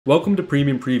Welcome to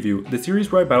Premium Preview, the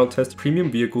series where I battle test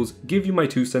premium vehicles, give you my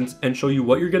 2 cents, and show you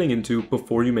what you're getting into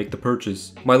before you make the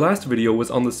purchase. My last video was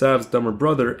on the SAV's dumber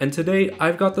brother, and today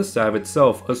I've got the SAV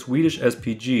itself, a Swedish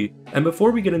SPG. And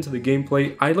before we get into the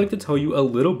gameplay, I'd like to tell you a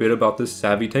little bit about this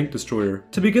savvy tank destroyer.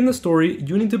 To begin the story,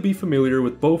 you need to be familiar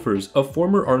with Bofors, a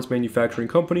former arms manufacturing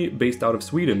company based out of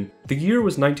Sweden. The year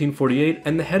was 1948,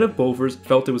 and the head of Bofors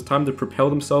felt it was time to propel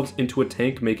themselves into a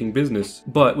tank making business.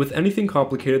 But with anything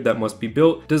complicated that must be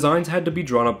built, designs had to be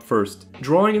drawn up first.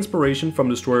 Drawing inspiration from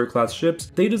destroyer-class ships,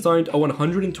 they designed a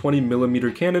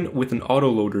 120mm cannon with an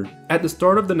autoloader. At the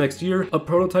start of the next year, a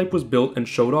prototype was built and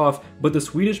showed off, but the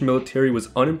Swedish military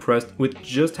was unimpressed with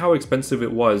just how expensive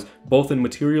it was, both in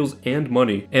materials and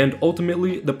money, and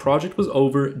ultimately, the project was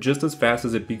over just as fast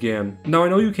as it began. Now I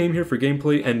know you came here for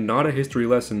gameplay and not a history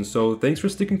lesson, so thanks for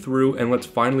sticking through and let's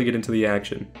finally get into the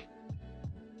action.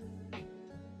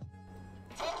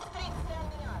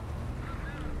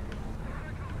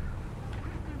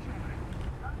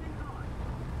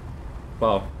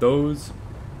 Wow, those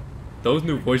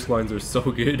new voice lines are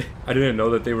so good. I didn't know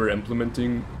that they were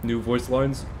implementing new voice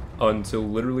lines until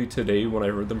literally today when I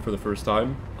heard them for the first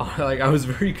time. I was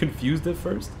very confused at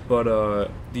first, but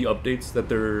the updates that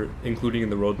they're including in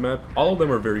the roadmap, all of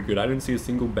them are very good. I didn't see a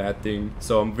single bad thing,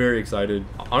 so I'm very excited.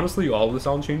 Honestly, all of the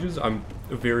sound changes I'm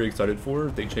very excited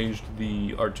for. They changed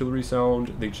the artillery sound,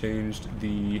 they changed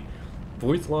the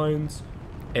voice lines,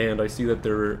 and I see that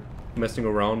they're messing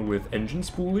around with engine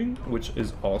spooling, which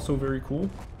is also very cool.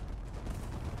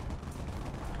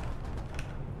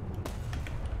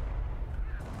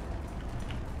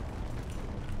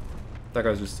 That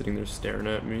guy's just sitting there staring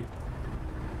at me.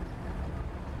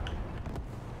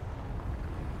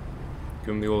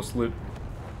 Give him the old slip.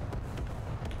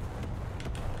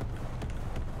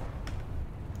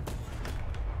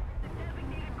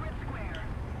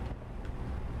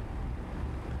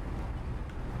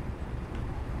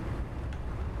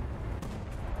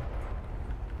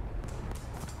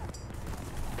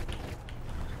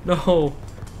 No!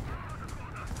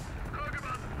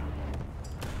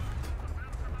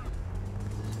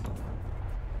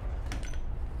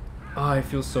 I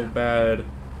feel so bad.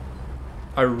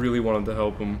 I really wanted to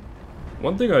help him.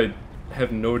 One thing I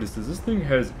have noticed is this thing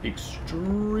has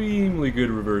extremely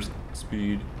good reverse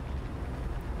speed.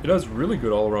 It has really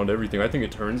good all around everything. I think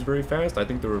it turns very fast. I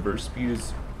think the reverse speed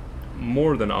is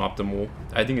more than optimal.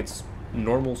 I think its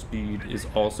normal speed is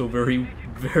also very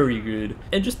good.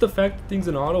 And just the fact that thing's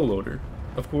an autoloader.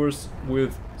 Of course,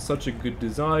 with such a good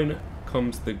design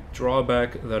comes the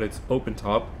drawback that it's open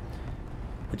top,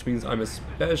 which means I'm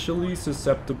especially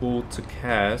susceptible to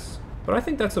CAS, but I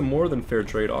think that's a more than fair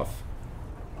trade-off.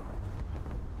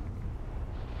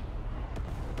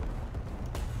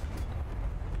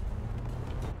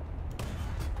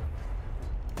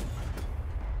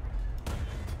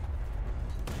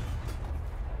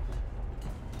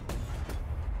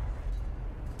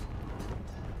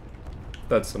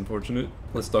 That's unfortunate.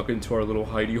 Let's duck into our little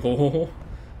hidey hole.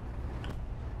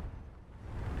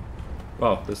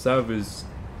 Wow, the SAV is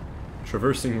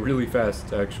traversing really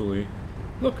fast, actually.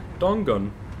 Look, Dawn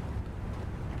Gun.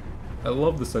 I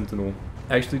love the Sentinel.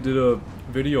 I actually did a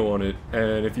video on it,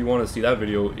 and if you want to see that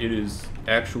video, it is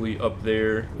actually up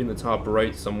there in the top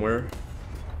right somewhere.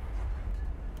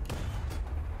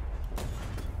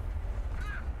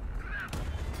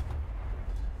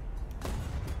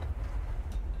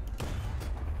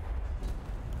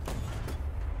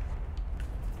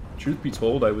 Truth be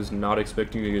told, I was not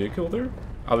expecting to get a kill there.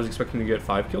 I was expecting to get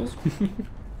 5 kills.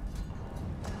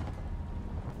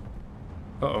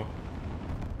 Uh-oh.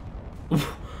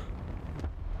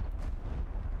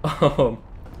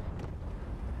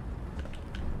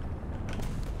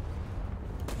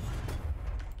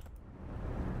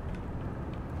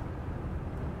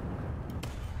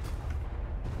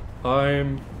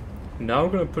 I'm now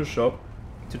gonna push up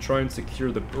to try and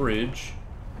secure the bridge.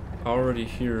 I already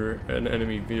hear an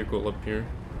enemy vehicle up here.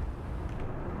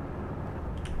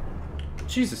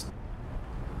 Jesus.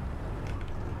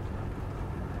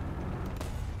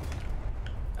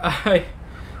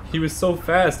 He was so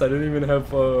fast, I didn't even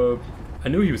have, I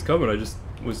knew he was coming, I just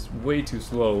was way too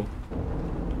slow.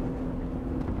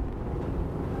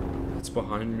 It's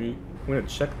behind me. I'm gonna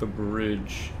check the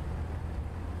bridge.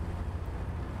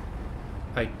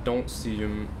 I don't see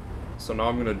him, so now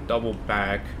I'm gonna double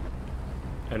back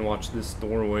and watch this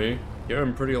doorway. Yeah,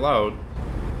 I'm pretty loud.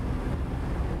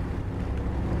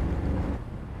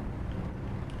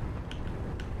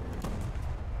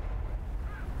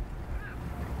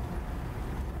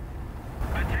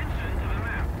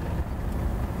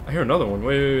 I hear another one.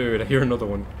 Wait, I hear another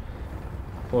one.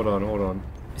 Hold on.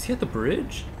 Is he at the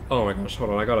bridge? Oh my gosh,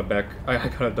 hold on, I gotta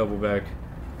double back.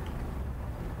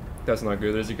 That's not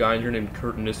good. There's a guy in here named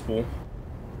Kurt Nispel.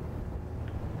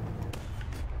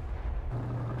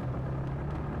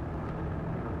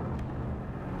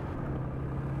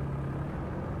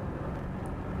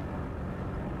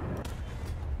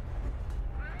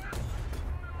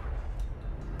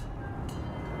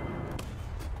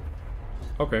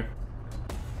 Okay.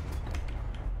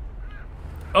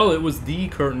 Oh, it was the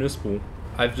Kurt Nispel.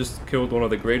 I've just killed one of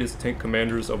the greatest tank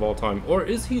commanders of all time. Or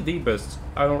is he the best?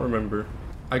 I don't remember.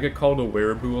 I get called a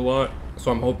wereaboo a lot,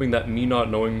 so I'm hoping that me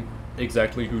not knowing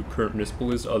exactly who Kurt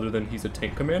Nispel is other than he's a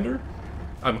tank commander,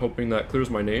 I'm hoping that clears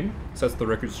my name, sets the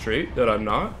record straight that I'm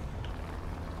not.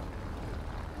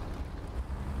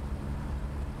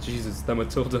 Jesus, that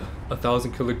Matilda,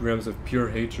 1,000 kilograms of pure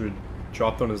hatred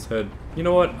dropped on his head. You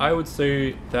know what? I would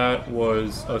say that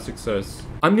was a success.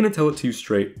 I'm gonna tell it to you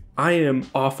straight. I am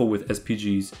awful with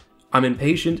SPGs. I'm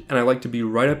impatient and I like to be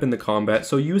right up in the combat,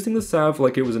 so using the SAV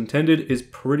like it was intended is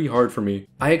pretty hard for me.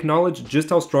 I acknowledge just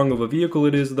how strong of a vehicle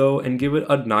it is though and give it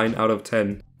a 9 out of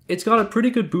 10. It's got a pretty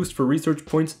good boost for research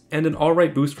points and an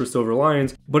alright boost for Silver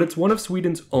Lions, but it's one of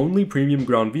Sweden's only premium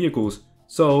ground vehicles.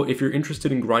 So if you're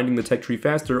interested in grinding the tech tree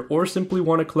faster or simply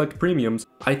want to collect premiums,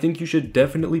 I think you should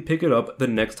definitely pick it up the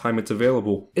next time it's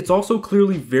available. It's also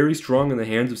clearly very strong in the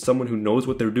hands of someone who knows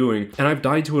what they're doing, and I've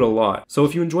died to it a lot. So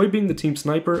if you enjoy being the team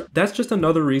sniper, that's just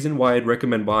another reason why I'd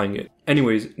recommend buying it.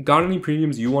 Anyways, got any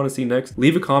premiums you want to see next?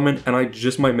 Leave a comment and I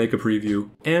just might make a preview.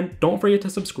 And don't forget to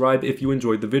subscribe if you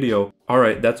enjoyed the video.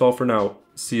 Alright, that's all for now.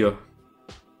 See ya.